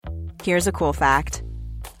Here's a cool fact.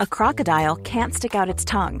 A crocodile can't stick out its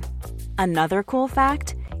tongue. Another cool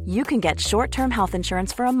fact, you can get short-term health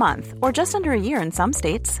insurance for a month or just under a year in some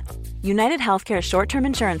states. United Healthcare short-term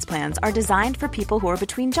insurance plans are designed for people who are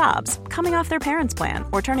between jobs, coming off their parents' plan,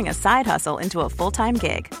 or turning a side hustle into a full-time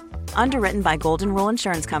gig. Underwritten by Golden Rule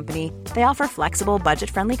Insurance Company, they offer flexible,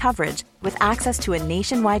 budget-friendly coverage with access to a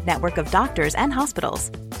nationwide network of doctors and hospitals.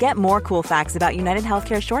 Get more cool facts about United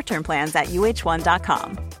Healthcare short-term plans at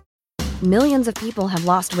uh1.com. Millions of people have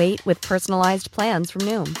lost weight with personalized plans from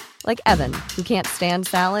Noom. Like Evan, who can't stand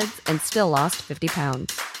salads and still lost 50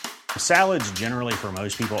 pounds. Salads generally for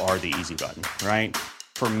most people are the easy button, right?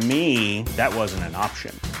 For me, that wasn't an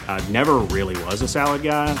option. I never really was a salad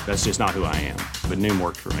guy. That's just not who I am. But Noom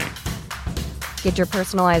worked for me. Get your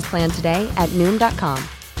personalized plan today at Noom.com.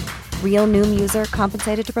 Real Noom user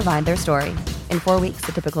compensated to provide their story. In 4 weeks,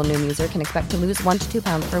 the typical Noom user can expect to lose 1 to 2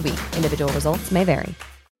 pounds per week. Individual results may vary.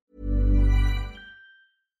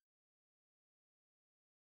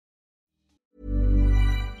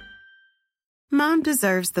 Mom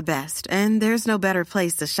deserves the best, and there's no better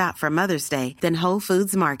place to shop for Mother's Day than Whole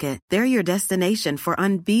Foods Market. They're your destination for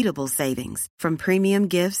unbeatable savings, from premium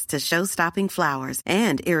gifts to show-stopping flowers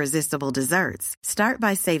and irresistible desserts. Start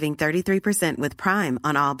by saving 33% with Prime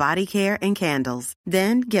on all body care and candles.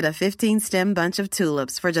 Then get a 15-stem bunch of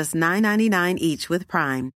tulips for just $9.99 each with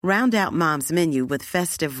Prime. Round out Mom's menu with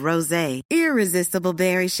festive rosé, irresistible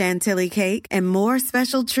berry chantilly cake, and more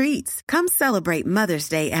special treats. Come celebrate Mother's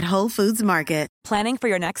Day at Whole Foods Market. Planning for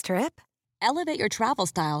your next trip? Elevate your travel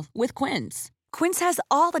style with Quince. Quince has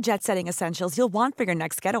all the jet-setting essentials you'll want for your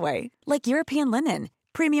next getaway, like European linen,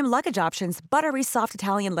 premium luggage options, buttery soft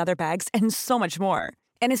Italian leather bags, and so much more.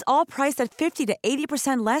 And is all priced at 50 to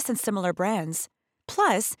 80% less than similar brands.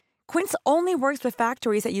 Plus, Quince only works with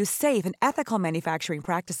factories that use safe and ethical manufacturing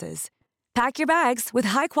practices. Pack your bags with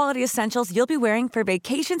high-quality essentials you'll be wearing for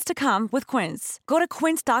vacations to come with Quince. Go to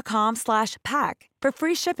quince.com/pack for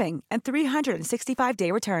free shipping and 365-day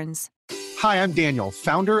returns. Hi, I'm Daniel,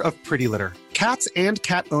 founder of Pretty Litter. Cats and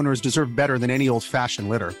cat owners deserve better than any old-fashioned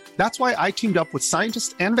litter. That's why I teamed up with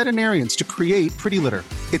scientists and veterinarians to create Pretty Litter.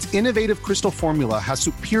 Its innovative crystal formula has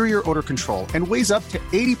superior odor control and weighs up to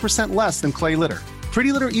 80% less than clay litter.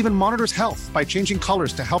 Pretty Litter even monitors health by changing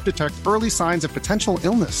colors to help detect early signs of potential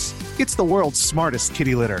illness. It's the world's smartest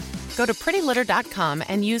kitty litter. Go to prettylitter.com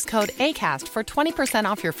and use code ACAST for 20%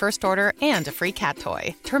 off your first order and a free cat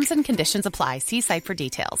toy. Terms and conditions apply. See site for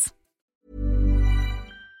details.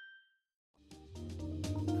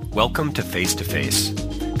 Welcome to Face to Face.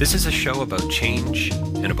 This is a show about change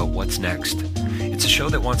and about what's next. It's a show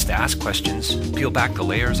that wants to ask questions, peel back the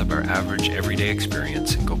layers of our average everyday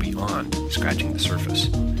experience, and go beyond scratching the surface.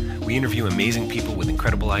 We interview amazing people with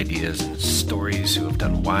incredible ideas and stories who have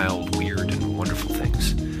done wild, weird, and wonderful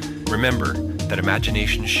things. Remember that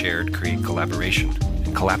imagination shared creates collaboration,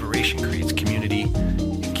 and collaboration creates community,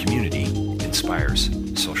 and community inspires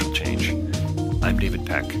social change. I'm David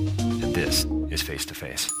Peck, and this is Face to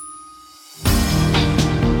Face.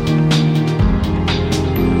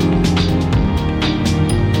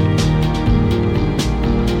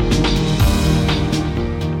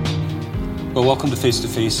 Well, welcome to Face to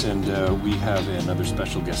Face, and we have another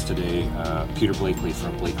special guest today, Peter Blakely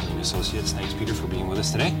from Blakely & Associates. Thanks, Peter, for being with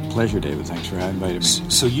us today. Pleasure, David. Thanks for inviting me.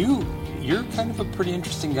 So you're kind of a pretty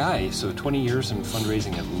interesting guy. So 20 years in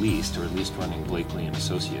fundraising at least running Blakely &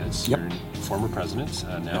 Associates. Yep. You're former president,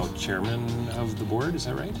 now chairman of the board, is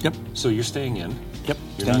that right? Yep. So you're staying in. Yep, you're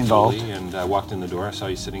staying not involved. Totally, and I walked in the door, I saw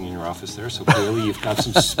you sitting in your office there, so clearly you've got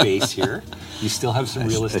some space here. You still have some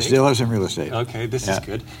real estate? I still have some real estate. Okay, this is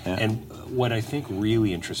good. Yeah. And what I think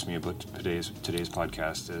really interests me about today's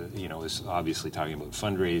podcast, is obviously talking about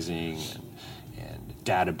fundraising and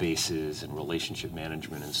databases and relationship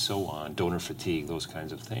management and so on, donor fatigue, those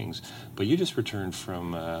kinds of things. But you just returned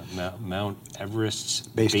from Mount Everest's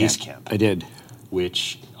base camp. I did.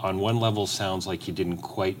 Which, on one level, sounds like you didn't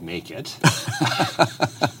quite make it.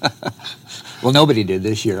 Well, nobody did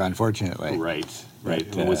this year, unfortunately. Right.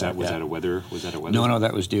 Was that a weather? No,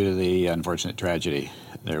 that was due to the unfortunate tragedy.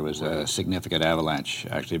 There was a significant avalanche,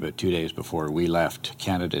 actually, about 2 days before we left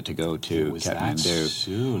Canada to go to Kathmandu. That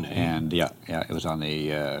soon, eh? And it was on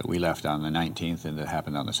the. We left on the 19th, and it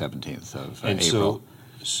happened on the 17th of April.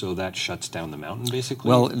 So that shuts down the mountain, basically?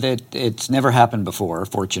 Well, it's never happened before,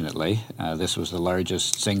 fortunately. This was the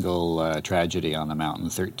largest single tragedy on the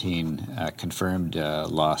mountain. 13 confirmed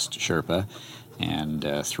lost Sherpa, and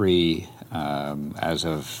 3, as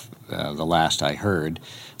of the last I heard,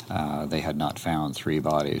 they had not found 3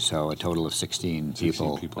 bodies. So a total of 16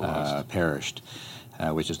 people perished,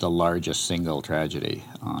 which is the largest single tragedy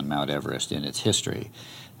on Mount Everest in its history.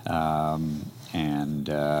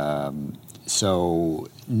 So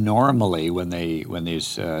normally when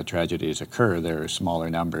these tragedies occur, there are smaller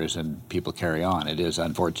numbers and people carry on. It is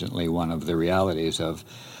unfortunately one of the realities of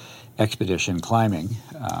expedition climbing.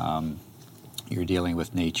 You're dealing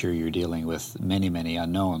with nature, you're dealing with many, many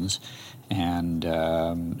unknowns. And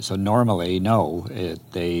so normally, no,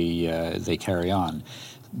 they carry on.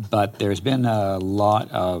 But there's been a lot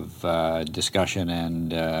of discussion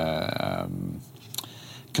and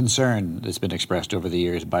concern that's been expressed over the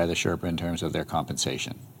years by the Sherpa in terms of their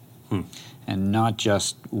compensation. And not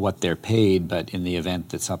just what they're paid, but in the event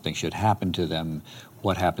that something should happen to them,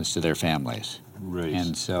 what happens to their families. Right.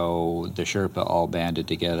 And so the Sherpa all banded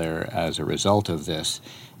together as a result of this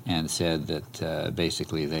and said that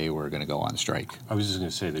basically they were going to go on strike. I was just going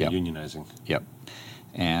to say they're unionizing. Yep.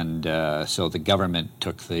 And so the government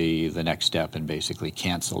took the next step and basically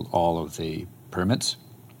canceled all of the permits.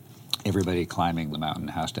 Everybody climbing the mountain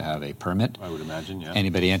has to have a permit. I would imagine, yeah.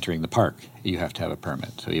 Anybody entering the park, you have to have a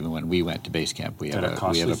permit. So even when we went to base camp, we have a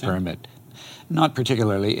permit. Not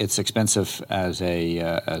particularly. It's expensive as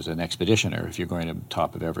an expeditioner if you're going to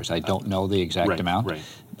top of Everest. I don't know the exact amount,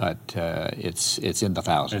 but it's in the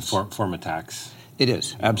thousands. And form a tax. It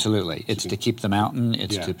is, absolutely. It's to keep the mountain.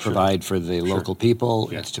 It's to provide for the local people.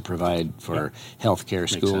 Yeah. It's to provide for health care,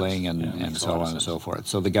 schooling, and so on and so forth.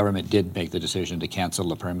 So the government did make the decision to cancel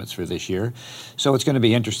the permits for this year. So it's going to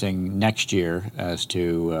be interesting next year as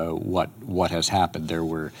to what has happened. There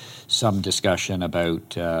were some discussion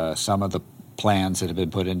about some of the plans that have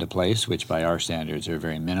been put into place, which by our standards are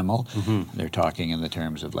very minimal. Mm-hmm. They're talking in the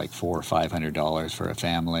terms of like $400 or $500 for a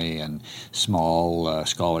family and small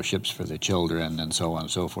scholarships for the children and so on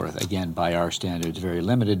and so forth. Again, by our standards, very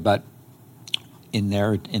limited, but in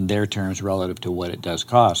their terms, relative to what it does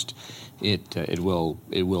cost, it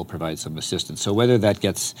will provide some assistance. So whether that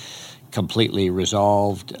gets completely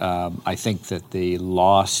resolved, I think that the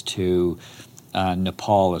loss to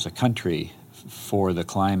Nepal as a country for the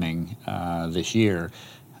climbing this year,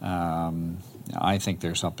 I think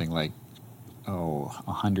there's something like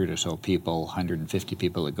 100 or so people, 150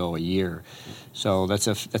 people that go a year. So that's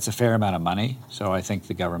a fair amount of money. So I think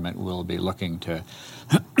the government will be looking to,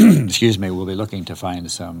 will be looking to find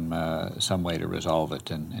some way to resolve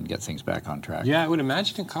it and get things back on track. Yeah, I would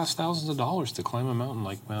imagine it costs thousands of dollars to climb a mountain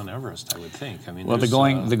like Mount Everest. I would think. I mean, well, the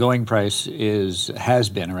going price has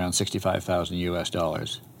been around $65,000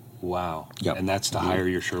 US. Wow. Yep. And that's to hire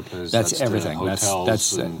your Sherpas? That's everything.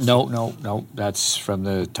 Hotels? No. That's from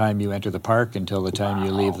the time you enter the park until the time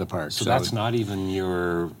you leave the park. So that's not even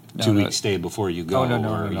your 2-week stay before you go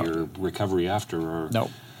or your recovery after? Or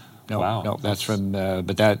No. Wow. No, that's from,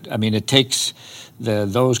 but that, I mean, it takes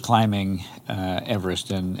those climbing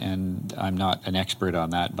Everest, and I'm not an expert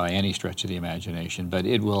on that by any stretch of the imagination, but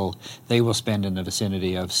they will spend in the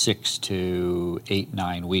vicinity of 6 to 8,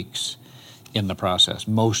 9 weeks in the process.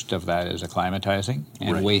 Most of that is acclimatizing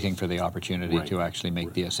and waiting for the opportunity to actually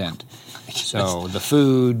make the ascent. So the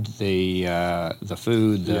food, the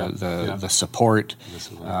support,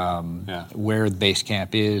 where the base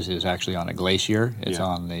camp is actually on a glacier. It's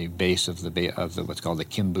on the base of the what's called the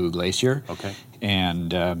Kimbu Glacier. Okay.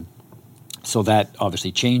 And so that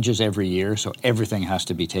obviously changes every year, so everything has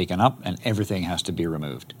to be taken up and everything has to be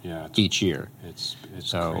removed each year. It's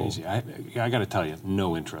crazy. I got to tell you,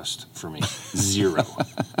 no interest for me. Zero.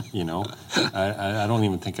 I don't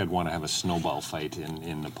even think I'd want to have a snowball fight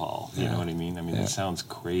in Nepal. You know what I mean? I mean, it sounds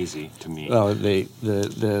crazy to me. Well,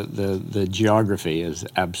 the geography is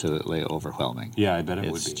absolutely overwhelming. Yeah, I bet it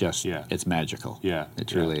would be. It's just, it's magical. Yeah. It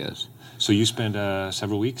truly is. So you spent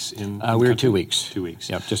several weeks in we were 2 weeks. 2 weeks.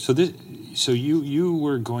 Yep. So you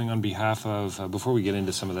were going on behalf of, before we get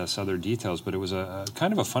into some of those other details, but it was a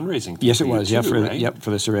kind of a fundraising thing. Yes, it was. Right?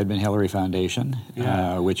 For the Sir Edmund Hillary Foundation,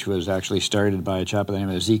 which was actually started by a chap by the name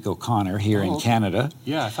of Zeke O'Connor here in Canada.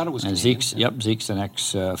 Yeah, I thought it was and Canadian. Zeke's an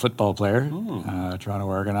ex-football player, Toronto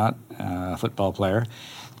Argonaut football player,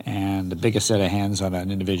 and the biggest set of hands on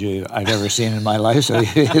an individual I've ever seen in my life. So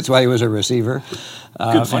that's why he was a receiver.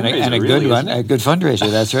 Good fundraiser, and a good one, a good fundraiser.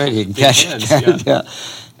 That's right. He can catch it.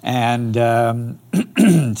 And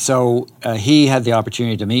so he had the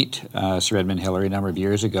opportunity to meet Sir Edmund Hillary a number of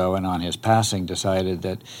years ago, and on his passing decided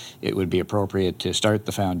that it would be appropriate to start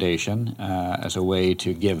the foundation as a way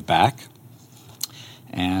to give back.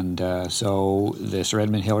 And so the Sir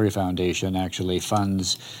Edmund Hillary Foundation actually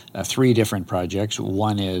funds 3 different projects.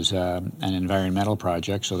 One is an environmental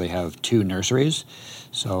project, so they have 2 nurseries.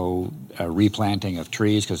 So replanting of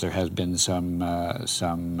trees, because there has been some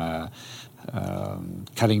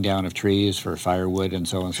cutting down of trees for firewood and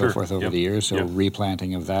so on and so forth over the years, so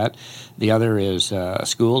replanting of that. The other is a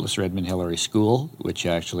school, the Sir Edmund Hillary School, which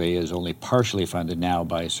actually is only partially funded now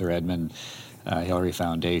by Sir Edmund Hillary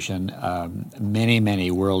Foundation.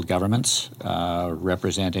 Many world governments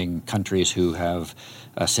representing countries who have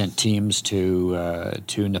sent teams to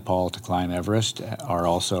Nepal to climb Everest are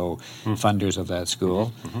also funders of that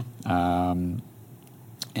school.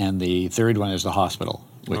 And the third one is the hospital,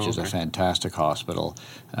 which is a fantastic hospital,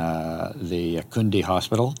 the Kundi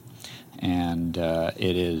Hospital, and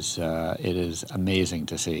it is amazing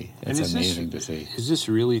to see. It's amazing to see. Is this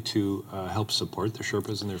really to help support the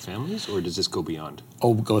Sherpas and their families, or does this go beyond?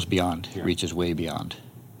 Oh, it goes beyond. It reaches way beyond.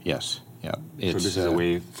 Yes. Yeah. So this is a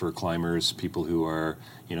way for climbers, people who are,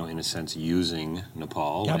 in a sense, using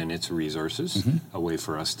Nepal and its resources, a way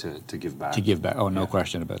for us to give back. To give back. Oh, no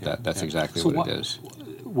question about that. That's exactly what it is.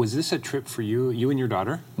 Was this a trip for you and your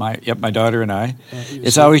daughter? My daughter and I.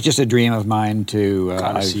 It's always just a dream of mine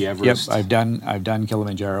to see Everest. I've done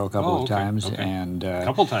Kilimanjaro a couple of times, and a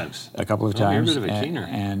couple of times. You're a bit of a keener.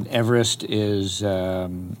 And Everest is,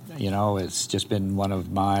 it's just been one of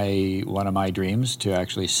my dreams to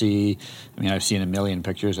actually see. I mean, I've seen a million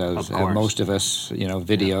pictures, as most of us,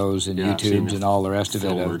 videos and YouTubes and all the rest of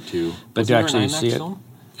it. But to actually see it.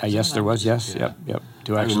 Yes, there was. Yes, yep.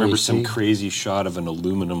 To I remember some crazy shot of an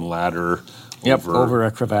aluminum ladder. Over a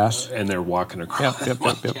crevasse, and they're walking across. Yep.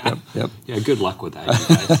 Yeah, good luck with that, you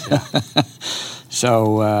guys.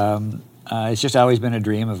 So it's just always been a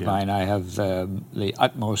dream of mine. I have the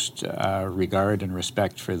utmost regard and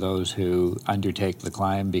respect for those who undertake the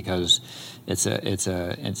climb, because it's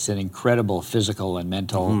an incredible physical and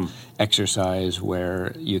mental exercise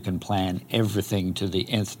where you can plan everything to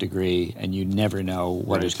the nth degree, and you never know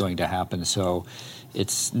what is going to happen. So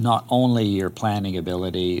it's not only your planning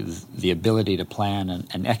ability, the ability to plan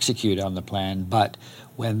and execute on the plan, but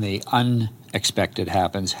when the unexpected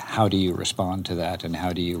happens, how do you respond to that, and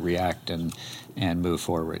how do you react and move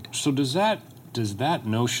forward? So does that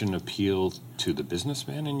notion appeal to the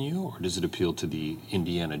businessman in you, or does it appeal to the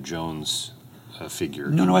Indiana Jones figure?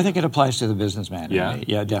 No, I think it applies to the businessman in me.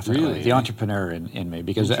 Yeah, definitely. Really? The entrepreneur in me,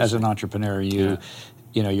 because as an entrepreneur, you're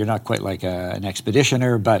not quite like an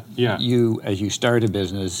expeditioner, but you, as you start a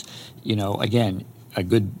business, again, a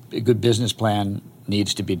good business plan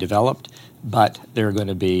needs to be developed, but there are going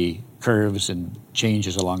to be curves and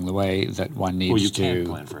changes along the way that one needs to... Well, you can't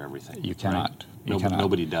plan for everything. You cannot. Right?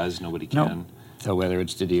 Nobody does. Nobody can. No. So whether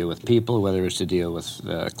it's to deal with people, whether it's to deal with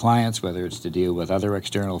clients, whether it's to deal with other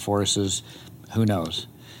external forces, who knows?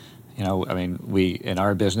 We in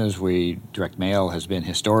our business, direct mail has been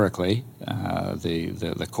historically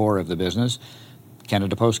the core of the business.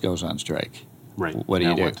 Canada Post goes on strike. Right. What do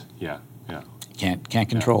you do? Yeah. Can't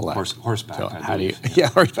control that. Horseback. So how do you? Yeah,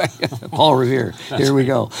 horseback. Paul Revere. Here we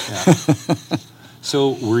go.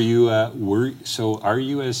 So are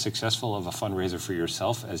you as successful of a fundraiser for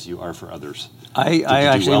yourself as you are for others? I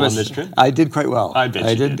actually on this trip? I did quite well. I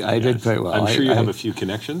bet you did. I did quite well. I'm sure you have a few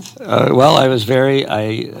connections. Well, I was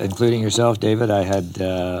including yourself, David. I had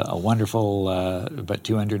a wonderful, about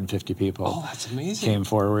 250 people. Oh, that's amazing. Came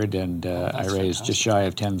forward, and I raised just shy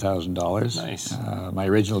of $10,000. Nice. My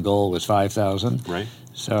original goal was $5,000. Right.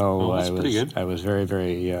 So pretty good. I was very,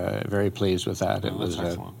 very, very pleased with that. It was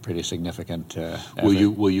a pretty significant effort.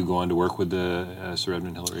 Will you go on to work with the Sir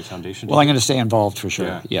Edmund Hillary Foundation? Well, I'm going to stay involved for sure.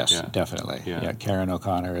 Yeah, yes, definitely. Yeah, Karen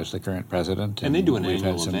O'Connor is the current president, and they do an we've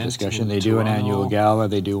annual had some event discussion. in They do an Toronto. annual gala.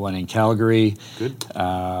 They do one in Calgary. Good.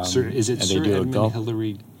 Is it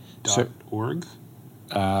SirEdmundHillary.org?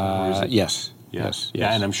 Yes. Yeah. Yes.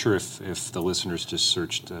 Yeah, and I'm sure if the listeners just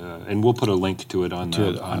searched, and we'll put a link to it on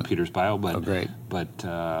Peter's bio, but great. But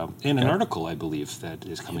in an article, I believe, that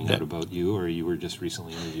is coming out about you, or you were just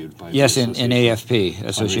recently interviewed by in AFP,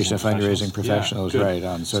 Association of Fundraising Professionals, yeah, right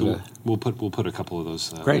on. So we'll put a couple of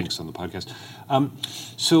those links on the podcast.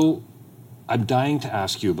 So I'm dying to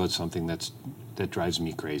ask you about something that drives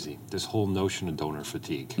me crazy. This whole notion of donor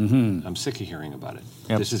fatigue. Mm-hmm. I'm sick of hearing about it.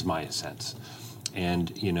 Yep. This is my sense.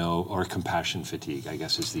 And, or compassion fatigue, I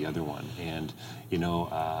guess, is the other one. And,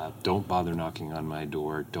 don't bother knocking on my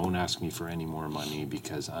door. Don't ask me for any more money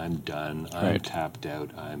because I'm done. I'm tapped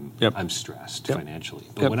out. I'm stressed financially.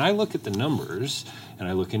 But when I look at the numbers and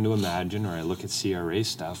I look into Imagine or I look at CRA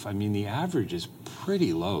stuff, I mean, the average is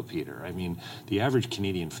pretty low, Peter. I mean, the average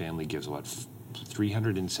Canadian family gives,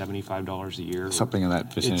 $375 a year? Something in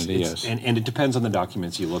that vicinity, yes. And it depends on the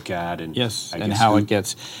documents you look at. And yes, and how it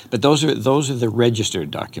gets. But those are the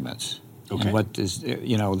registered documents. Okay. And what is,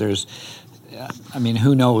 I mean,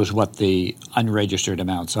 who knows what the unregistered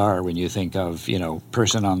amounts are when you think of,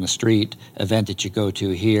 person on the street, event that you go to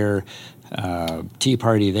here, tea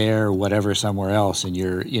party there, whatever somewhere else, and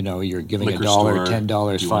you're giving Liquor $1, store, $10,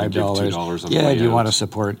 $5. Yeah, do you want to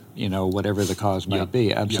support, whatever the cause might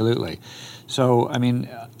be? Absolutely. So, I mean,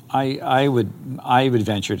 I would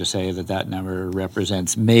venture to say that number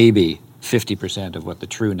represents maybe 50% of what the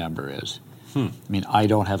true number is. I mean, I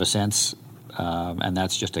don't have a sense, and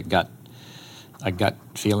that's just a gut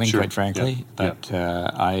feeling, quite frankly. But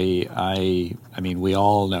I mean, we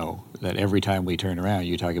all know that every time we turn around,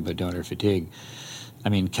 you talk about donor fatigue. I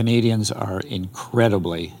mean, Canadians are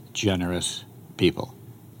incredibly generous people.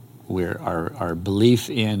 Our belief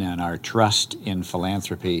in and our trust in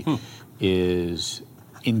philanthropy is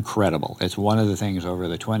incredible. It's one of the things over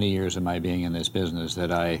the 20 years of my being in this business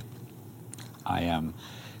that I am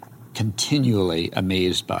continually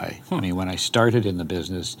amazed by. I mean, when I started in the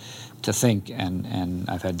business, to think, and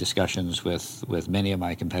I've had discussions with many of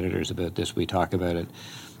my competitors about this, we talk about it,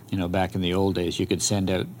 back in the old days, you could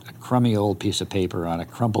send out a crummy old piece of paper on a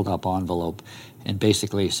crumpled up envelope and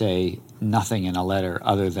basically say nothing in a letter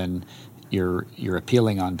other than you're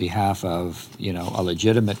appealing on behalf of, a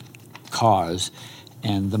legitimate cause,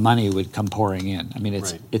 and the money would come pouring in. I mean,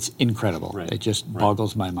 it's incredible. It just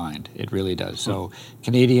boggles my mind. It really does. So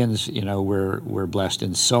Canadians, we're blessed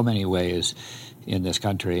in so many ways in this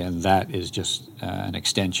country, and that is just an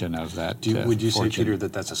extension of that. Would you fortune. say, Peter,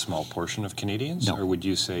 that that's a small portion of Canadians? No. Or would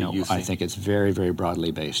you say no, I think it's very, very broadly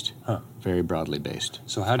based. Very broadly based.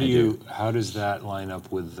 So how does that line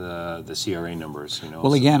up with the CRA numbers?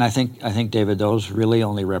 Well, again, I think, David, those really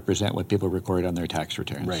only represent what people record on their tax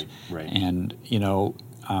returns. Right. And,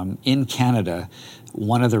 in Canada,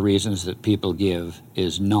 one of the reasons that people give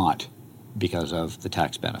is not because of the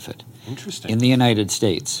tax benefit. Interesting. In the United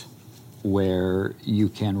States, where you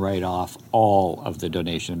can write off all of the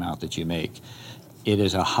donation amount that you make, it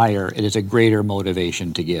is a greater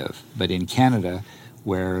motivation to give. But in Canada,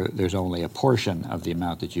 where there's only a portion of the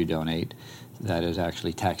amount that you donate that is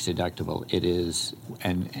actually tax deductible, it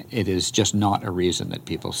is just not a reason that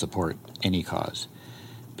people support any cause.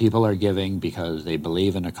 People are giving because they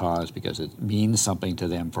believe in a cause, because it means something to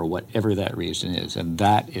them for whatever that reason is, and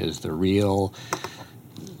that is the real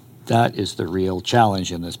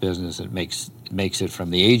challenge in this business that makes it from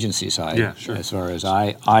the agency side. Yeah, sure. As far as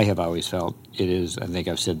I have always felt, it is, I think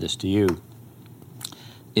I've said this to you,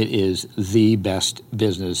 it is the best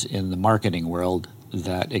business in the marketing world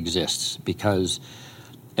that exists, because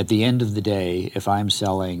at the end of the day, if I'm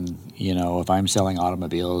selling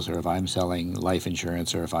automobiles, or if I'm selling life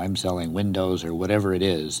insurance, or if I'm selling windows, or whatever it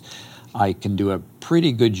is, I can do a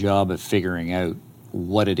pretty good job of figuring out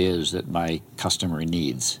what it is that my customer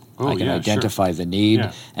needs. I can identify the need,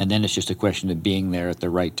 and then it's just a question of being there at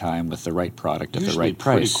the right time with the right product at the right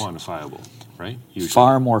price. Pretty quantifiable, right? Usually.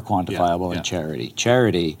 Far more quantifiable than charity.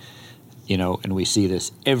 Charity, and we see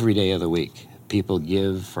this every day of the week. People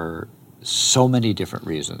give for so many different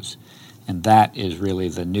reasons, and that is really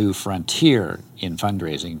the new frontier in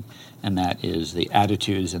fundraising, and that is the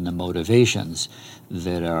attitudes and the motivations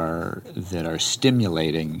that are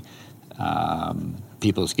stimulating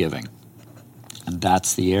people's giving. And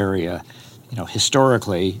that's the area,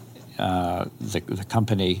 historically, the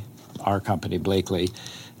company, our company, Blakely,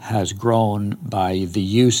 has grown by the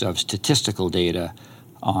use of statistical data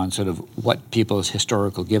on sort of what people's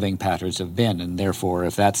historical giving patterns have been. And therefore,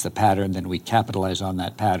 if that's the pattern, then we capitalize on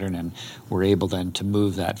that pattern, and we're able then to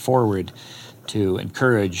move that forward to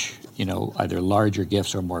encourage, either larger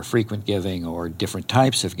gifts or more frequent giving or different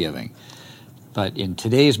types of giving. But in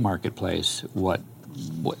today's marketplace, what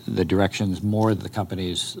the directions more the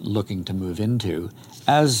company's looking to move into,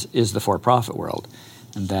 as is the for-profit world,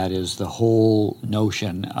 and that is the whole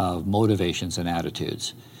notion of motivations and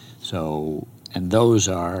attitudes. So, and those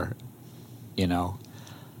are,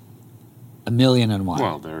 1,000,001.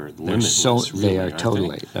 Well, they're limitless. They are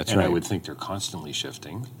totally. That's right. And I would think they're constantly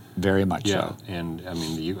shifting. Very much so. And I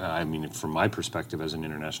mean, from my perspective as an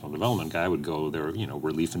international development guy, I would go there.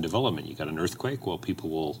 Relief and development. You got an earthquake. Well, people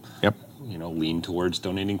will, lean towards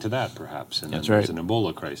donating to that, perhaps. And that's then right. there's an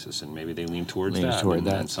Ebola crisis, and maybe they lean towards that. And something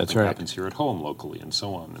that's right. happens here at home locally, and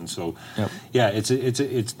so on. And so,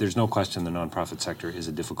 it's there's no question the nonprofit sector is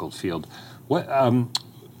a difficult field.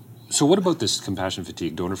 So what about this compassion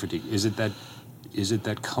fatigue, donor fatigue? Is it that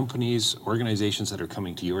companies, organizations that are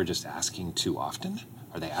coming to you are just asking too often?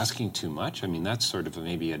 Are they asking too much? I mean, that's sort of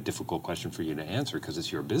maybe a difficult question for you to answer because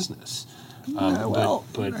it's your business.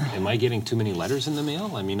 But am I getting too many letters in the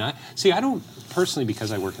mail? I mean, I don't personally,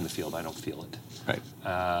 because I work in the field, I don't feel it. Right.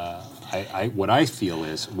 What I feel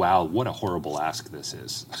is, wow, what a horrible ask this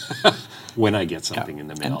is when I get something in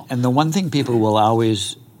the mail. And the one thing people will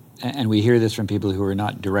always, and we hear this from people who are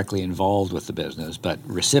not directly involved with the business, but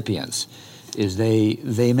recipients, is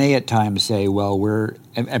they may at times say, well,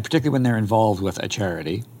 and particularly when they're involved with a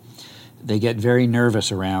charity, they get very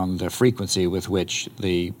nervous around the frequency with which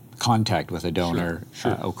the contact with a donor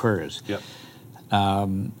occurs. Yep.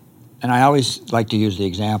 And I always like to use the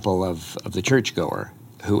example of the churchgoer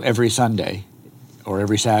who every Sunday or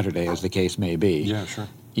every Saturday, as the case may be,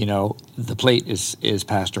 the plate is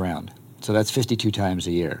passed around. So that's 52 times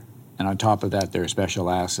a year. And on top of that, there are special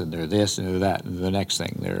asks, and there are this, and there are that, and the next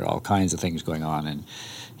thing. There are all kinds of things going on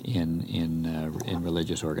in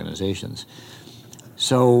religious organizations.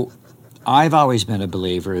 So I've always been a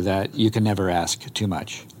believer that you can never ask too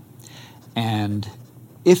much. And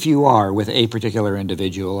if you are with a particular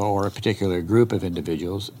individual or a particular group of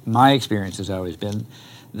individuals, my experience has always been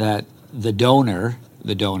that the donors,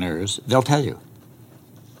 they'll tell you.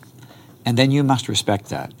 And then you must respect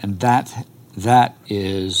that. And that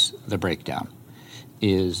is the breakdown.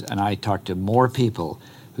 And I talk to more people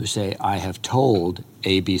who say, I have told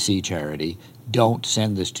ABC charity, don't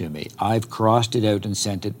send this to me. I've crossed it out and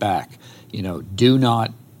sent it back. Do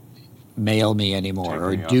not mail me anymore,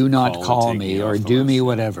 or do not call me, or do me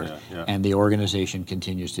whatever. And the organization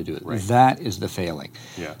continues to do it. Right. That is the failing.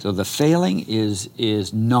 Yeah. So the failing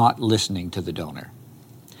is not listening to the donor.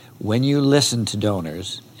 When you listen to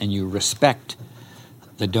donors and you respect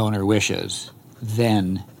the donor wishes,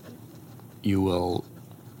 then you will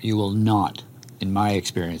not, in my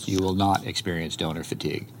experience, you will not experience donor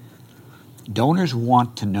fatigue. Donors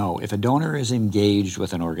want to know. If a donor is engaged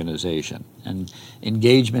with an organization, and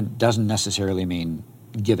engagement doesn't necessarily mean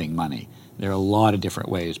giving money. There are a lot of different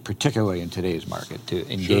ways, particularly in today's market,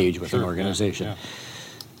 to engage with an organization.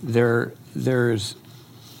 Yeah. There's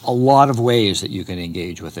a lot of ways that you can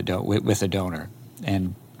engage with a donor,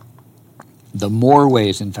 and the more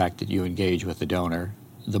ways, in fact, that you engage with the donor,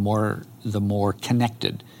 the more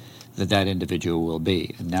connected that individual will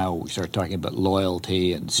be. And now we start talking about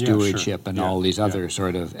loyalty and stewardship and all these other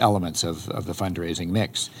sort of elements of the fundraising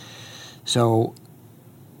mix. So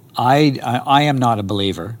I am not a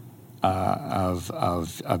believer of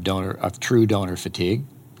true donor fatigue,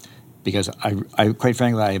 because I quite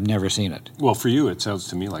frankly, I have never seen it. Well, for you, it sounds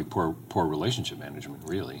to me like poor relationship management,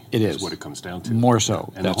 really. It is what it comes down to. More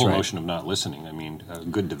so. And the whole notion of not listening. I mean, a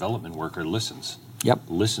good development worker listens. Yep.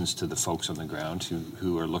 Listens to the folks on the ground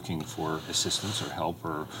who are looking for assistance or help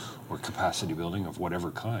or capacity building of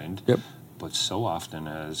whatever kind. Yep. But so often,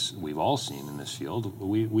 as we've all seen in this field,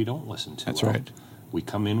 we don't listen to. That's right. We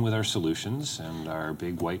come in with our solutions and our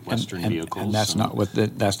big white Western vehicles. And that's not what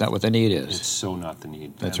the need is. It's so not the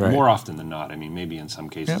need. That's and right. More often than not. I mean, maybe in some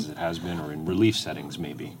cases it has been, or in relief settings,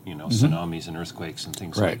 maybe, tsunamis and earthquakes and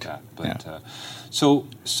things like that. But so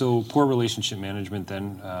poor relationship management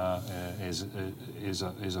then is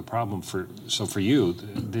a problem for. So for you,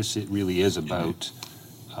 it really is about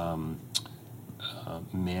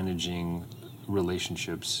managing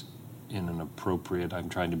relationships in an appropriate. I'm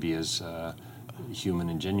trying to be as human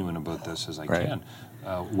and genuine about this as I can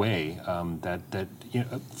way.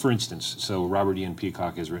 For instance, so Robert Ian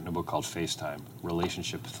Peacock has written a book called FaceTime,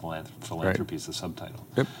 Relationship Philanthropy is the subtitle.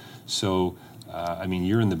 Yep. So,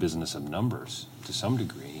 you're in the business of numbers to some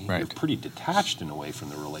degree. Right. You're pretty detached in a way from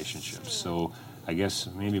the relationships. So I guess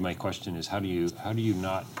maybe my question is, how do you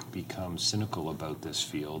not become cynical about this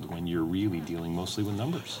field when you're really dealing mostly with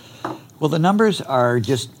numbers? Well, the numbers are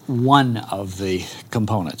just one of the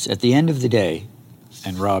components. At the end of the day,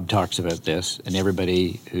 and Rob talks about this, and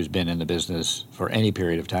everybody who's been in the business for any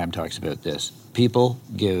period of time talks about this, people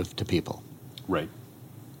give to people. Right.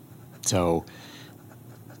 So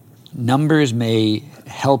numbers may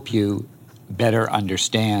help you better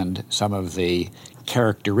understand some of the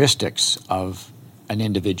characteristics of an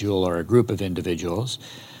individual or a group of individuals,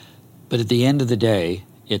 but at the end of the day,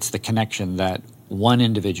 it's the connection that one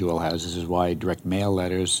individual has. This is why direct mail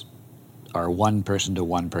letters are one person to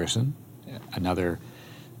one person. Another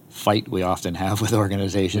fight we often have with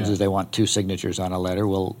organizations is they want two signatures on a letter.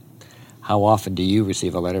 Well, how often do you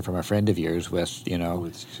receive a letter from a friend of yours with,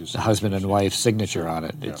 the husband and wife's signature on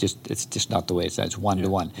it? Yeah. It's just not the way it's done. It's one to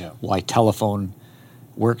one. Yeah. Why telephone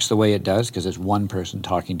works the way it does? Because it's one person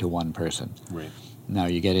talking to one person. Right. Now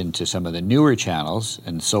you get into some of the newer channels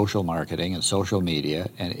and social marketing and social media,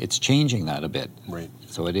 and it's changing that a bit. Right.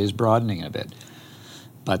 So it is broadening a bit.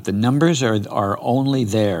 But the numbers are only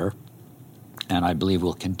there, and I believe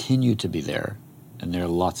will continue to be there. And there are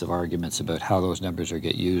lots of arguments about how those numbers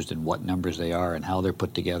get used and what numbers they are and how they're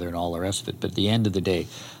put together and all the rest of it. But at the end of the day,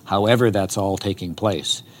 however that's all taking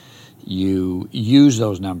place, you use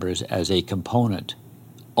those numbers as a component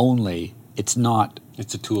only. It's not...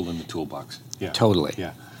 It's a tool in the toolbox. Yeah. Totally.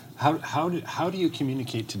 Yeah. How do you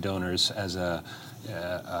communicate to donors as a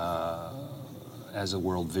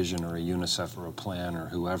World Vision or a UNICEF or a Plan or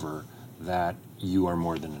whoever that you are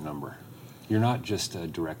more than a number? You're not just a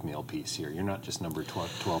direct mail piece here. You're not just number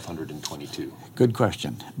 1222. Good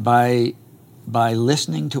question. By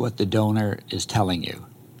listening to what the donor is telling you,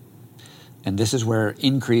 and this is where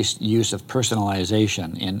increased use of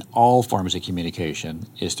personalization in all forms of communication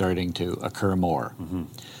is starting to occur more. Mm-hmm.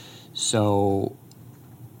 So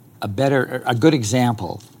a good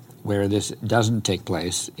example where this doesn't take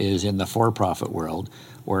place is in the for-profit world,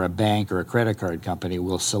 where a bank or a credit card company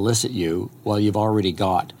will solicit you while you've already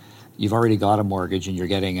got a mortgage and you're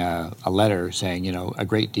getting a letter saying, a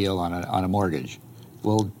great deal on a mortgage.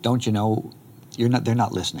 Well, don't you know, they're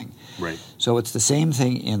not listening. Right. So it's the same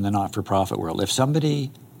thing in the not-for-profit world. If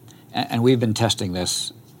somebody, and we've been testing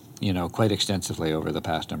this, quite extensively over the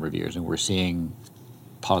past number of years, and we're seeing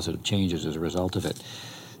positive changes as a result of it.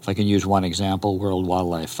 If I can use one example, World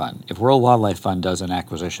Wildlife Fund. If World Wildlife Fund does an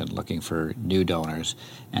acquisition looking for new donors,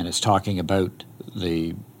 and it's talking about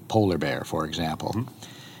the polar bear, for example,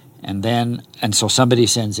 mm-hmm. and so somebody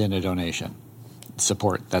sends in a donation,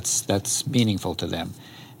 support, that's meaningful to them.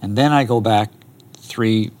 And then I go back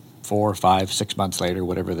 3, 4, 5, 6 months later,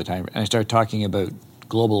 whatever the time, and I start talking about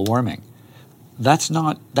global warming.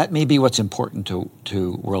 That may be what's important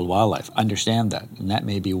to World Wildlife. Understand that, and that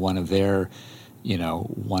may be one of their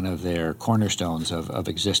cornerstones of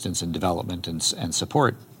existence and development and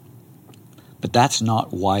support. But that's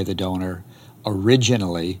not why the donor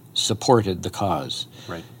originally supported the cause.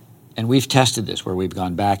 Right. And we've tested this where we've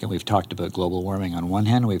gone back and we've talked about global warming on one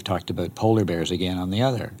hand, and we've talked about polar bears again on the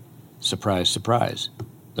other. Surprise, surprise.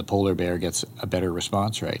 The polar bear gets a better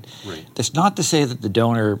response rate. Right. That's not to say that the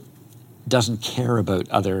donor doesn't care about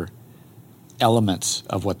other elements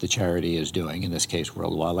of what the charity is doing, in this case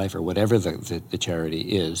World Wildlife or whatever the charity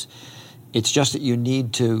is. It's just that you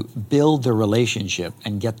need to build the relationship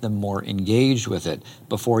and get them more engaged with it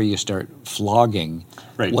before you start flogging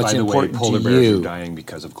what's important to you. Polar bears are dying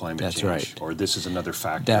because of climate That's change. Right. Or this is another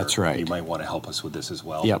factor. That's right. You might want to help us with this as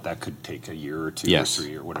well. Yep. But that could take a year or 2 Yes. or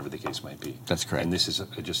 3 or whatever the case might be. That's correct. And this is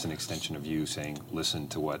just an extension of you saying, listen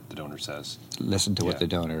to what the donor says. Listen to what the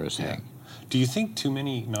donor is saying. Do you think too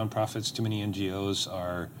many nonprofits, too many NGOs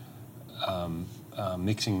are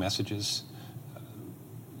mixing messages?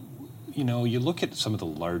 You look at some of the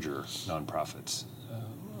larger nonprofits,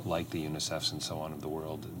 like the UNICEFs and so on of the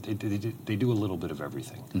world. They do a little bit of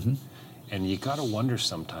everything, mm-hmm. and you got to wonder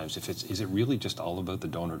sometimes is it really just all about the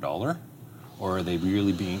donor dollar, or are they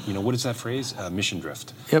really being? What is that phrase? Mission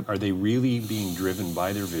drift. Yep. Are they really being driven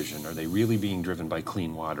by their vision? Are they really being driven by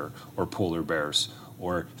clean water or polar bears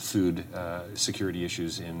or food security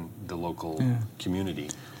issues in the local community?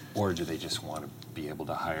 Or do they just want to be able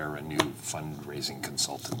to hire a new fundraising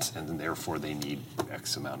consultant, and then therefore they need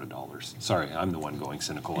X amount of dollars? Sorry, I'm the one going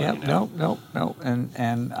cynical on you now. No.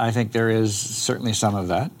 And I think there is certainly some of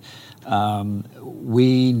that.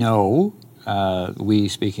 We know, we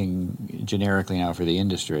speaking generically now for the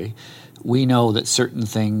industry, we know that certain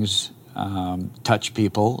things touch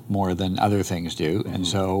people more than other things do. Mm-hmm. And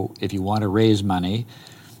so if you want to raise money,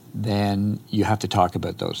 then you have to talk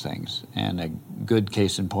about those things. And a good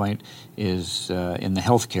case in point is in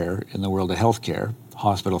the world of healthcare,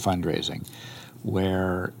 hospital fundraising,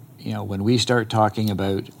 where, when we start talking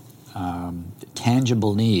about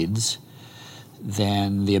tangible needs,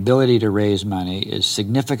 then the ability to raise money is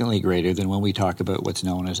significantly greater than when we talk about what's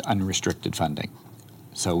known as unrestricted funding.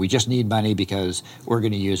 So we just need money because we're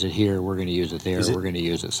going to use it here, we're going to use it there, we're going to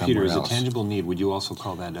use it somewhere else. Peter, is a tangible need, would you also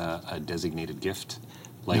call that a designated gift?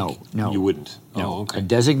 No. You wouldn't? No. Oh, okay. A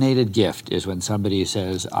designated gift is when somebody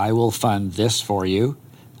says, I will fund this for you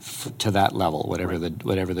to that level, whatever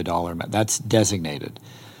the dollar amount. That's designated.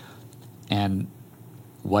 And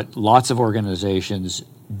what lots of organizations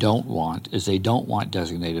don't want is they don't want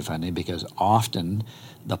designated funding because often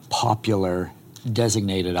the popular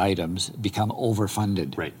designated items become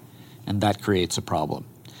overfunded. Right. And that creates a problem.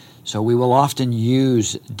 So we will often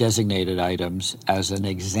use designated items as an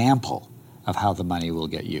example of how the money will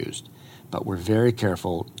get used. But we're very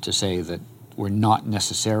careful to say that we're not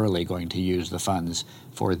necessarily going to use the funds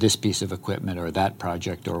for this piece of equipment or that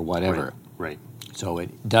project or whatever. Right. So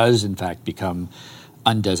it does, in fact, become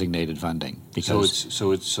undesignated funding. Because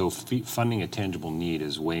funding a tangible need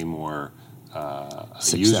is way more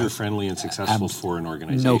user-friendly and successful for an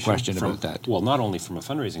organization. No question about that. Well, not only from a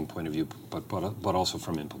fundraising point of view, but also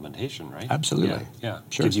from implementation, right? Absolutely. Yeah.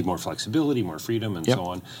 Sure. Gives you more flexibility, more freedom, and so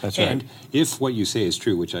on. That's right. And if what you say is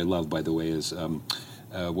true, which I love, by the way, is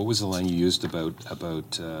what was the line you used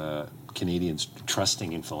about Canadians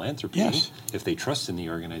trusting in philanthropy? Yes. If they trust in the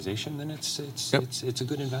organization, then it's a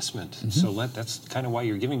good investment. Mm-hmm. So that's kind of why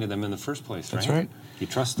you're giving to them in the first place, right? That's right. You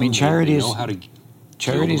trust them. Charities. They know how to.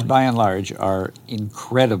 Charities, by and large, are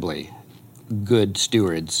incredibly good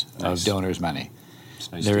stewards of donors' money.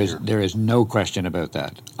 Nice there is no question about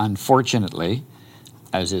that. Unfortunately,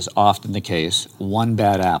 as is often the case, one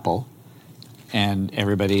bad apple, and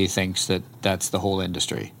everybody thinks that that's the whole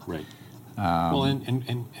industry. Right. Well,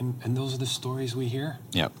 and those are the stories we hear.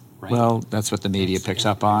 Yep. Right? Well, that's what the media picks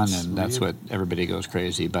up on, and that's what everybody goes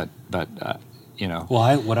crazy. But you know.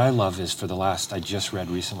 Well, what I love is I just read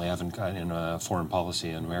recently, in Foreign Policy,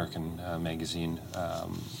 an American magazine,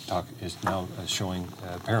 is now showing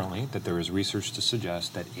apparently that there is research to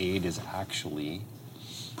suggest that aid is actually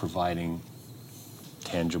providing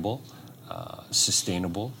tangible,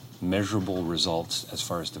 sustainable, measurable results as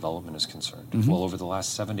far as development is concerned. Mm-hmm. Well, over the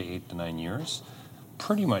last 7 to 8 to 9 years,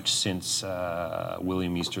 pretty much since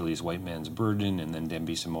William Easterly's White Man's Burden, and then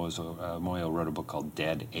Dambisa Moyo wrote a book called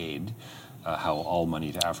Dead Aid, how all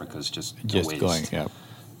money to Africa is just waste. Going, yeah.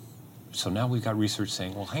 So now we've got research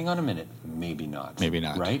saying, well, hang on a minute, maybe not. Maybe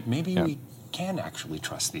not. Right? Maybe we can actually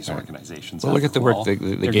trust these organizations. Well, look at the work they're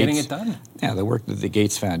Gates, getting it done. Yeah, the work that the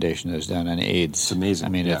Gates Foundation has done on AIDS. It's amazing. I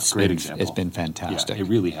mean, it's great example. It's been fantastic. Yeah, it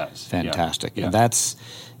really has. Fantastic. Yeah. And that's,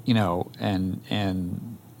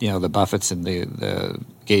 and the Buffetts and the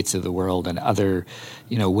Gates of the world and other,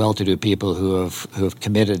 well-to-do people who have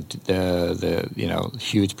committed the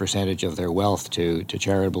huge percentage of their wealth to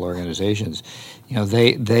charitable organizations,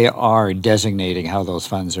 they are designating how those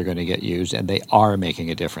funds are going to get used, and they are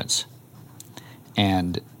making a difference.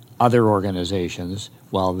 And other organizations,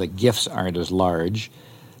 while the gifts aren't as large,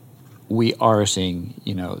 we are seeing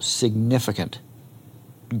significant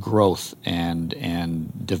growth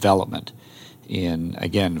and development.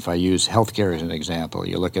 Again, if I use healthcare as an example,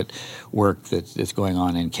 you look at work that's going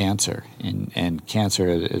on in cancer. And cancer,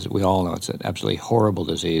 as we all know, it's an absolutely horrible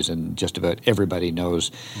disease, and just about everybody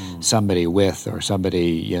knows somebody with, or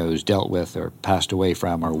somebody who's dealt with or passed away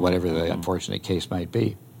from, or whatever the unfortunate case might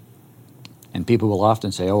be. And people will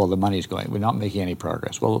often say, oh, well, the money's going. We're not making any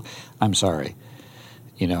progress. Well, I'm sorry.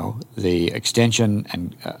 The extension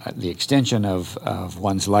of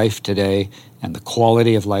one's life today, and the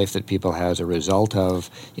quality of life that people have as a result of,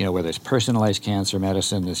 whether it's personalized cancer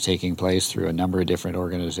medicine that's taking place through a number of different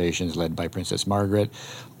organizations led by Princess Margaret,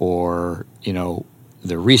 or,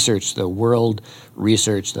 the research, the world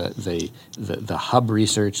research, the hub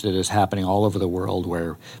research that is happening all over the world,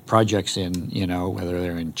 where projects in, whether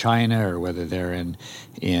they're in China or whether they're in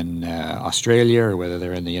Australia or whether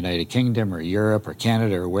they're in the United Kingdom or Europe or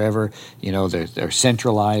Canada or wherever, they're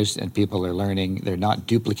centralized, and people are learning. They're not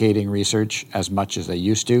duplicating research as much as they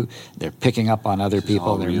used to. They're picking up on other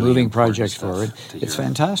people. They're really moving projects forward. It's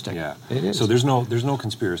fantastic. Yeah, it is. So there's no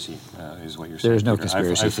conspiracy, is what you're saying. There's no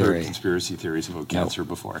conspiracy theory. I've heard conspiracy theories about cancer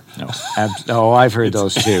before. No, I've heard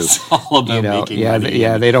those too. It's all about making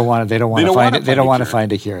money. They don't want to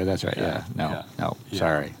find a cure. That's right. No.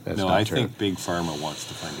 Sorry, that's not I true. think Big Pharma wants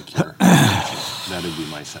to find a cure. That would be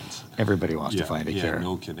my sense. Everybody wants to find a cure.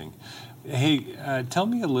 No kidding. Hey, tell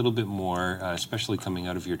me a little bit more, especially coming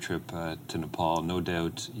out of your trip to Nepal. No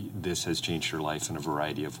doubt this has changed your life in a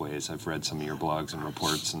variety of ways. I've read some of your blogs and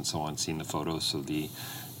reports and so on, seen the photos of the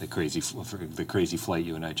crazy flight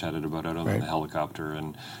you and I chatted about out on the helicopter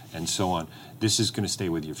and so on. This is going to stay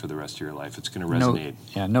with you for the rest of your life. It's going to resonate.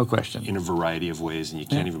 No question. In a variety of ways, and you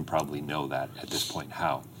can't even probably know that at this point.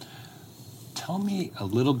 How? Tell me a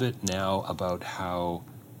little bit now about how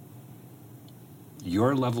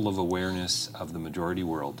your level of awareness of the majority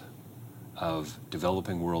world, of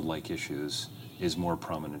developing world-like issues, is more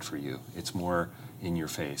prominent for you. It's more in your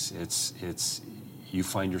face. It's you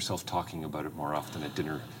find yourself talking about it more often at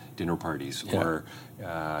dinner parties, or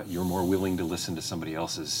you're more willing to listen to somebody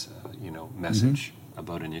else's message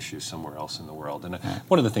about an issue somewhere else in the world. And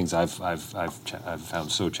one of the things I've found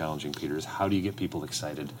so challenging, Peter, is how do you get people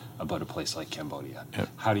excited about a place like Cambodia?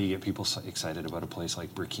 How do you get people excited about a place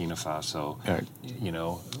like Burkina Faso?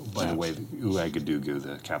 By the way, Ouagadougou,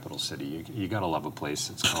 the capital city, you got to love a place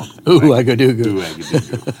that's called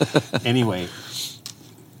Ouagadougou. Anyway,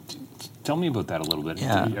 tell me about that a little bit.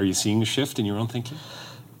 Are you seeing a shift in your own thinking?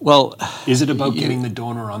 Well, is it about getting the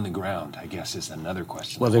donor on the ground? I guess is another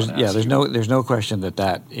question. Well, there's no question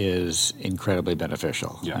that is incredibly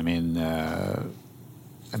beneficial. Yeah. I mean,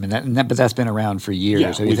 but that's been around for years.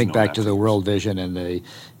 Yeah, so you think back to the World Vision and the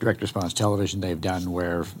direct response television they've done,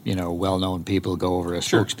 where well-known people go over as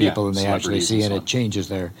spokespeople, and they actually see, and it changes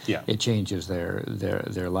their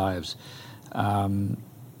lives.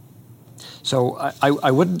 So I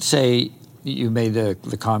wouldn't say. You made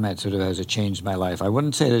the comment sort of, has it changed my life? I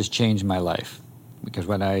wouldn't say it has changed my life, because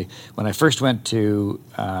when I first went to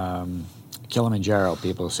Kilimanjaro,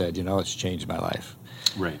 people said, it's changed my life.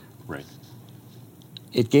 Right.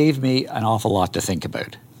 It gave me an awful lot to think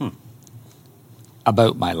about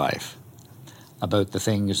my life, about the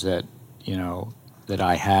things that that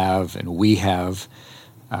I have and we have,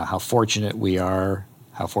 how fortunate we are,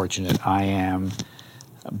 how fortunate I am,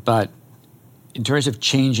 but. In terms of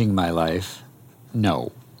changing my life,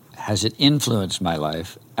 no. Has it influenced my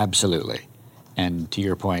life? Absolutely. And to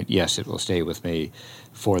your point, yes, it will stay with me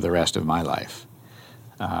for the rest of my life.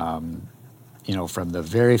 From the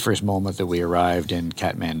very first moment that we arrived in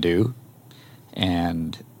Kathmandu,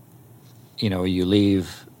 and, you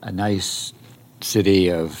leave a nice city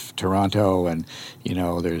of Toronto, and,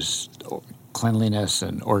 there's cleanliness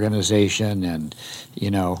and organization and,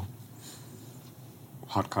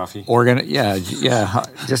 hot coffee.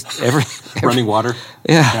 Just every running water.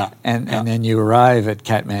 Yeah. And then you arrive at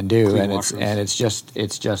Kathmandu, and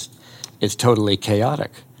it's totally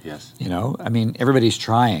chaotic. Yes. Everybody's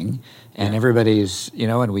trying, and everybody's,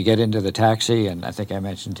 and we get into the taxi, and I think I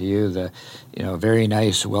mentioned to you the, very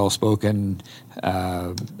nice, well-spoken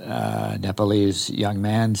Nepalese young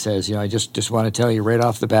man says, I just want to tell you right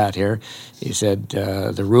off the bat here, he said,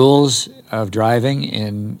 the rules of driving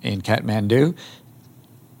in Kathmandu,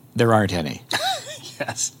 there aren't any.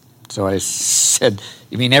 Yes. So I said,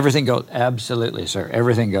 you mean everything goes? Absolutely, sir.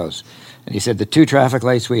 Everything goes. And he said, the 2 traffic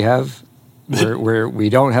lights we have, we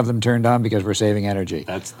don't have them turned on because we're saving energy.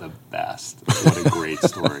 That's the best. What a great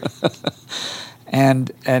story.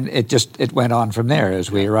 And it went on from there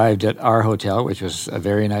as we arrived at our hotel, which was a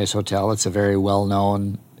very nice hotel. It's a very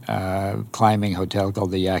well-known climbing hotel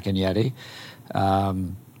called the Yak and Yeti.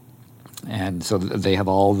 And so they have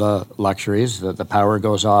all the luxuries. The power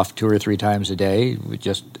goes off 2 or 3 times a day.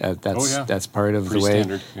 That's part of pretty the way.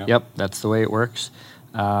 Standard, yeah. Yep, that's the way it works.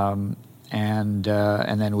 And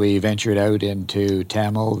then we ventured out into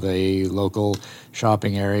Tamil, the local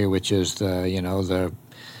shopping area, which is the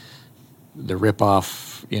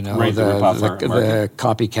rip-off, the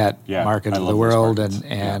copycat market of the world,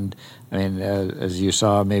 and I mean, as you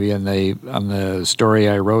saw maybe on the story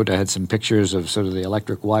I wrote, I had some pictures of sort of the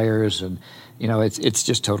electric wires, and it's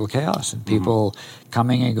just total chaos and people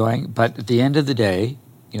coming and going. But at the end of the day,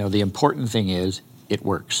 the important thing is it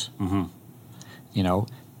works.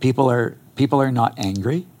 People are not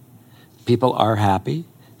angry. People are happy.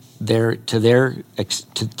 They're to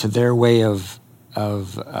their way of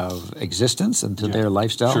existence and to their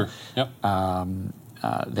lifestyle. Sure. Yep.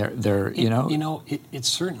 It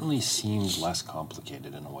certainly seems less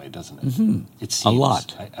complicated in a way, doesn't it? Mm-hmm. It seems a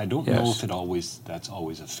lot. I don't know if that's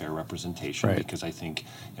always a fair representation, because I think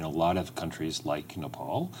in a lot of countries like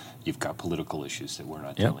Nepal, you've got political issues that we're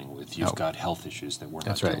not dealing with. You've got health issues that we're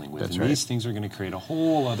not dealing with, these things are going to create a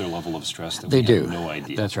whole other level of stress that we have no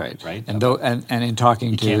idea. That's right. Right. And in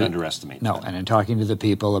talking to can't underestimate. No, and in talking to the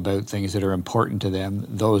people about things that are important to them,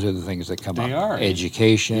 those are the things that come up. They are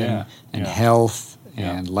education and health.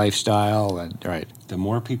 And lifestyle, and The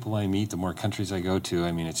more people I meet, the more countries I go to.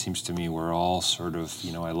 I mean, it seems to me we're all sort of,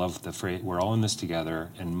 I love the phrase, we're all in this together,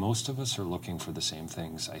 and most of us are looking for the same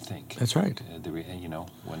things, I think. That's right.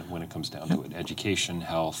 When it comes down to it. Education,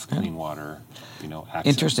 health, clean water, access.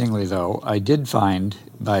 Interestingly, though, I did find,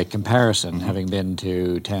 by comparison, having been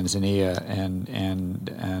to Tanzania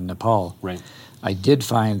and Nepal, I did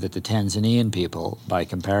find that the Tanzanian people, by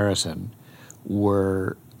comparison,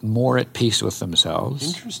 were more at peace with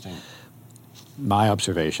themselves. Interesting. My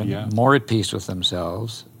observation. More at peace with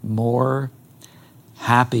themselves, more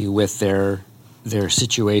happy with their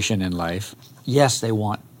situation in life. Yes, they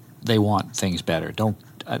want things better.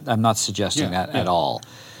 I'm not suggesting that at all.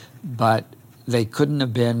 But they couldn't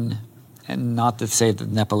have been, and not to say that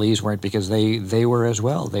the Nepalese weren't, because they were as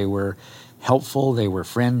well. They were helpful, they were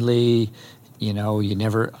friendly.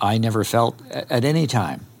 I never felt at any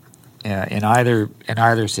time in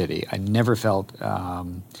either city, I never felt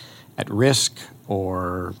at risk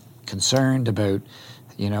or concerned about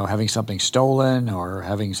having something stolen or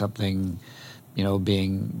having something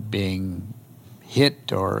being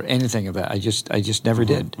hit or anything of that. I just never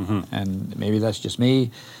did. And maybe that's just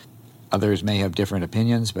me. Others may have different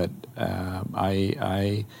opinions, but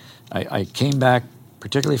I came back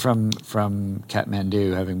particularly from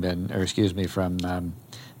Kathmandu, from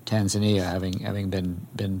Tanzania, having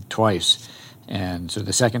been twice, and so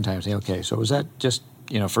the second time saying, okay, so was that just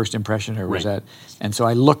first impression, or was that? And so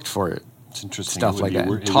I looked for it. It's interesting. Stuff like that.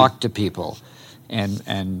 And talked to people. And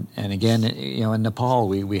again, in Nepal,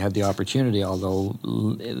 we had the opportunity, although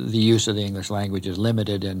the use of the English language is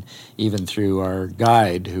limited, and even through our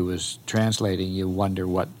guide who was translating, you wonder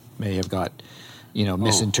what may have got,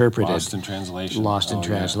 misinterpreted. Lost in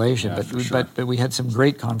translation. Yeah, but we had some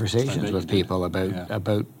great conversations with people about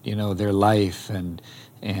their life and.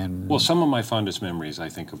 Well, some of my fondest memories, I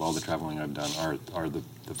think, of all the traveling I've done are the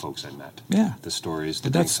folks I met. Yeah. The stories,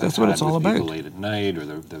 that's what it's all about. People late at night, or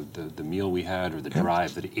the meal we had, or the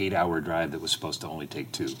drive, the 8-hour drive that was supposed to only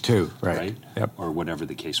take 2. 2, right? Yep. Or whatever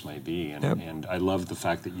the case might be. And I love the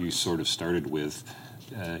fact that you sort of started with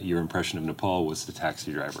your impression of Nepal was the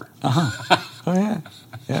taxi driver. Oh,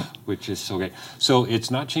 yeah. Which is so great. So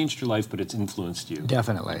it's not changed your life, but it's influenced you.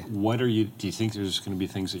 Definitely. Do you think there's going to be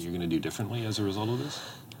things that you're going to do differently as a result of this?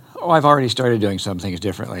 Oh, I've already started doing some things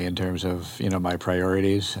differently in terms of my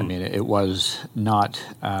priorities. I mean, it was not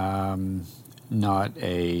a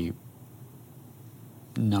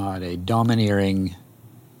domineering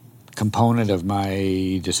component of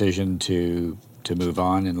my decision to move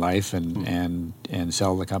on in life and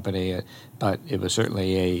sell the company, but it was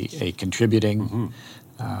certainly a contributing.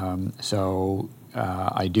 So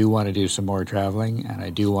I do want to do some more traveling, and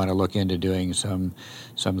I do want to look into doing some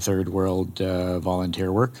third world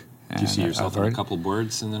volunteer work. Do you see yourself on a couple of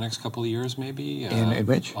boards in the next couple of years, maybe? In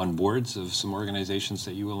which? On boards of some organizations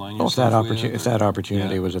that you align yourself with? If that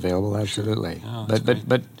opportunity was available, absolutely. Sure.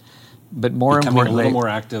 Oh, but more becoming importantly, a little more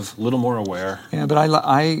active, a little more aware. Yeah, but I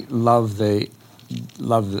love the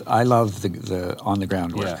on the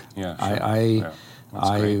ground work. Yeah, sure.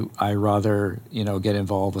 I rather get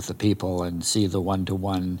involved with the people and see the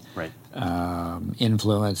one-to-one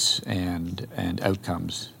influence and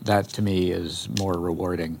outcomes. That to me is more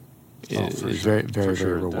rewarding. Very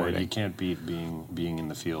rewarding. You can't beat being in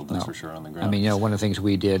the field. That's for sure on the ground. I mean, one of the things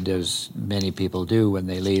we did, as many people do when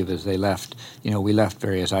they leave, is they left. We left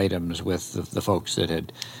various items with the folks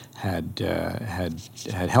that had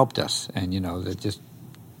helped us, and that just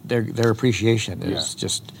their appreciation is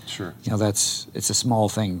just sure. It's a small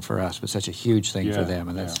thing for us, but such a huge thing for them,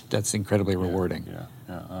 and that's incredibly rewarding.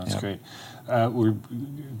 That's great. We're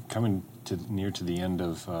coming near to the end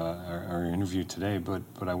of our interview today, but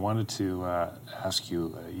I wanted to ask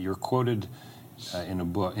you. You're quoted in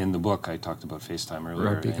the book. I talked about FaceTime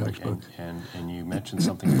earlier, and you mentioned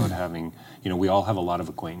something about having. We all have a lot of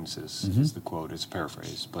acquaintances. Is the quote? It's a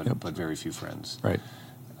paraphrase, but very few friends. Right.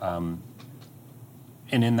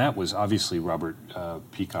 And in that was obviously Robert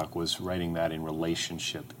Peacock was writing that in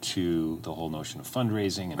relationship to the whole notion of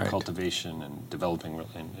fundraising and cultivation and developing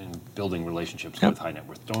and building relationships with high net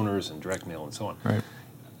worth donors and direct mail and so on. Right.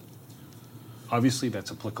 Obviously,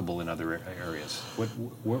 that's applicable in other areas.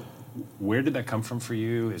 Where did that come from for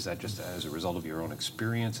you? Is that just as a result of your own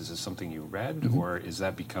experience? Is this something you read, or is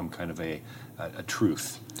that become kind of a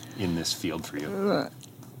truth in this field for you?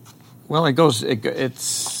 Well, it's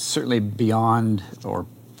certainly beyond or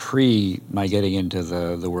pre my getting into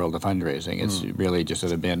the world of fundraising. It's really just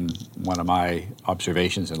sort of been one of my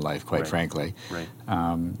observations in life, quite frankly. Right.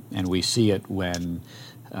 And we see it when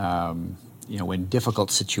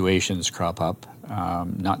difficult situations crop up,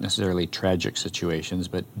 not necessarily tragic situations,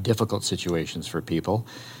 but difficult situations for people.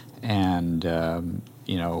 And,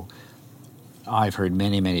 I've heard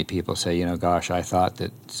many people say, gosh, I thought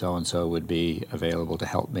that so-and-so would be available to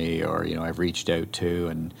help me, or, I've reached out to,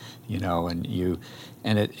 and,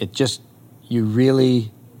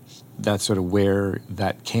 that's sort of where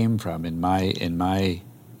that came from, in my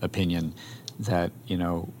opinion, that,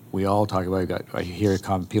 we all talk about, I hear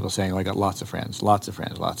people saying, I got lots of friends.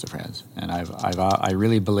 And I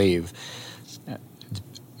really believe,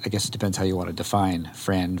 I guess it depends how you want to define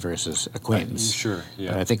friend versus acquaintance. Sure, yeah.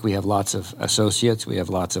 But I think we have lots of associates, we have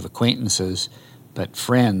lots of acquaintances, but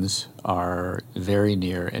friends are very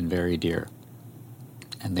near and very dear.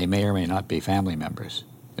 And they may or may not be family members,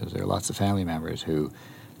 because there are lots of family members who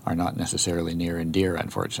are not necessarily near and dear,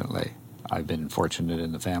 unfortunately. I've been fortunate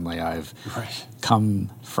in the family I've come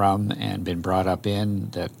from and been brought up in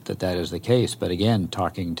that is the case. But again,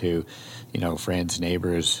 talking to, friends,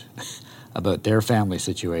 neighbors, about their family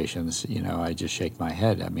situations, I just shake my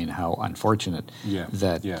head. I mean, how unfortunate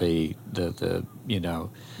that the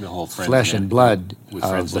whole flesh and blood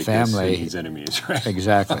of the like family. His enemies, right?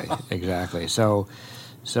 Exactly. So,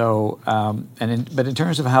 So, but in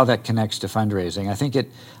terms of how that connects to fundraising,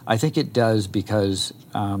 I think it does because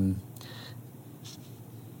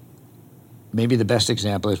maybe the best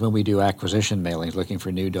example is when we do acquisition mailings looking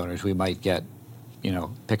for new donors. We might get,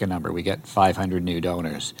 pick a number. We get 500 new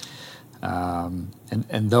donors, and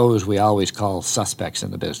those we always call suspects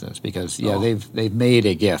in the business because they've made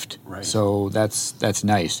a gift, right. So that's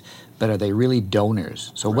nice. But are they really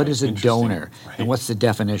donors? So what is a donor, and what's the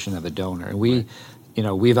definition of a donor? And we.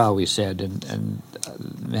 We've always said, and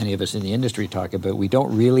many of us in the industry talk about, we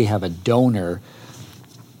don't really have a donor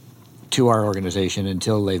to our organization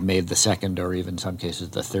until they've made the second or even in some cases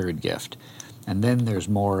the third gift. And then there's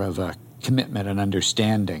more of a commitment and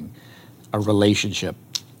understanding, a relationship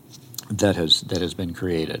that has been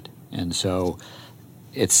created. And so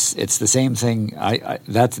it's the same thing.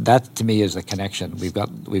 That to me is the connection. We've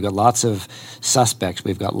got lots of suspects,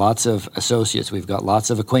 we've got lots of associates, we've got lots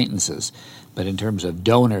of acquaintances. But in terms of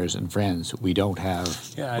donors and friends, we don't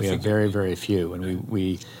have. We have very, very few, and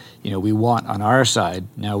we want on our side.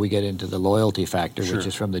 Now we get into the loyalty factor, which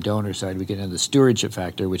is from the donor side. We get into the stewardship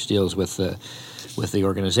factor, which deals with the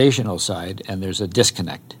organizational side, and there's a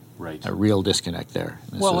disconnect. Right. A real disconnect there.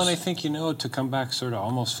 And I think, to come back sort of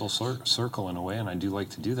almost full circle in a way, and I do like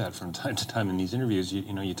to do that from time to time in these interviews,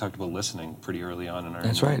 you talked about listening pretty early on in our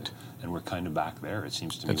That's right. And we're kind of back there, it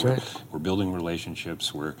seems to me. That's right. We're building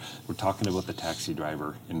relationships. We're talking about the taxi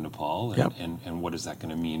driver in Nepal, and what is that going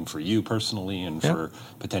to mean for you personally and for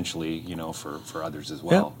potentially, for others as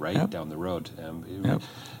well, right? Down the road.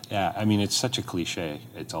 Yeah, I mean, it's such a cliche.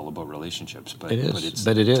 It's all about relationships, but it is.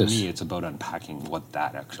 To me, it's about unpacking what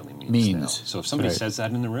that actually means. Now. So if somebody says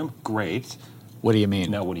that in the room, great. What do you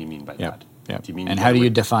mean? Now, what do you mean by that? Yeah. Do you mean and how do you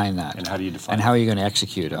define that? And how do you define? And how are you going to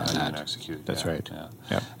execute on that? How are you going to execute? That's right.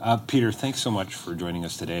 Yeah. Peter, thanks so much for joining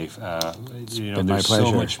us today. It's been my there's pleasure.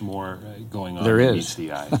 So much more going on. There in is. Meets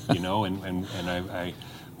the Eye, and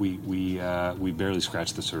we barely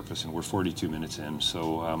scratched the surface, and we're 42 minutes in.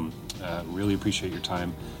 So really appreciate your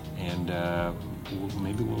time. And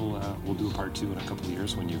maybe we'll do a part 2 in a couple of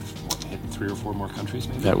years when you've hit 3 or 4 more countries.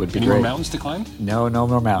 Maybe that would be Any great. more mountains to climb? No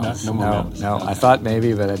more mountains. No more mountains. No. Okay. I thought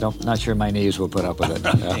maybe, but not sure my knees will put up with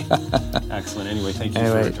it. Excellent. Anyway, thank you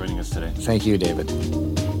for joining us today. Thank you, David.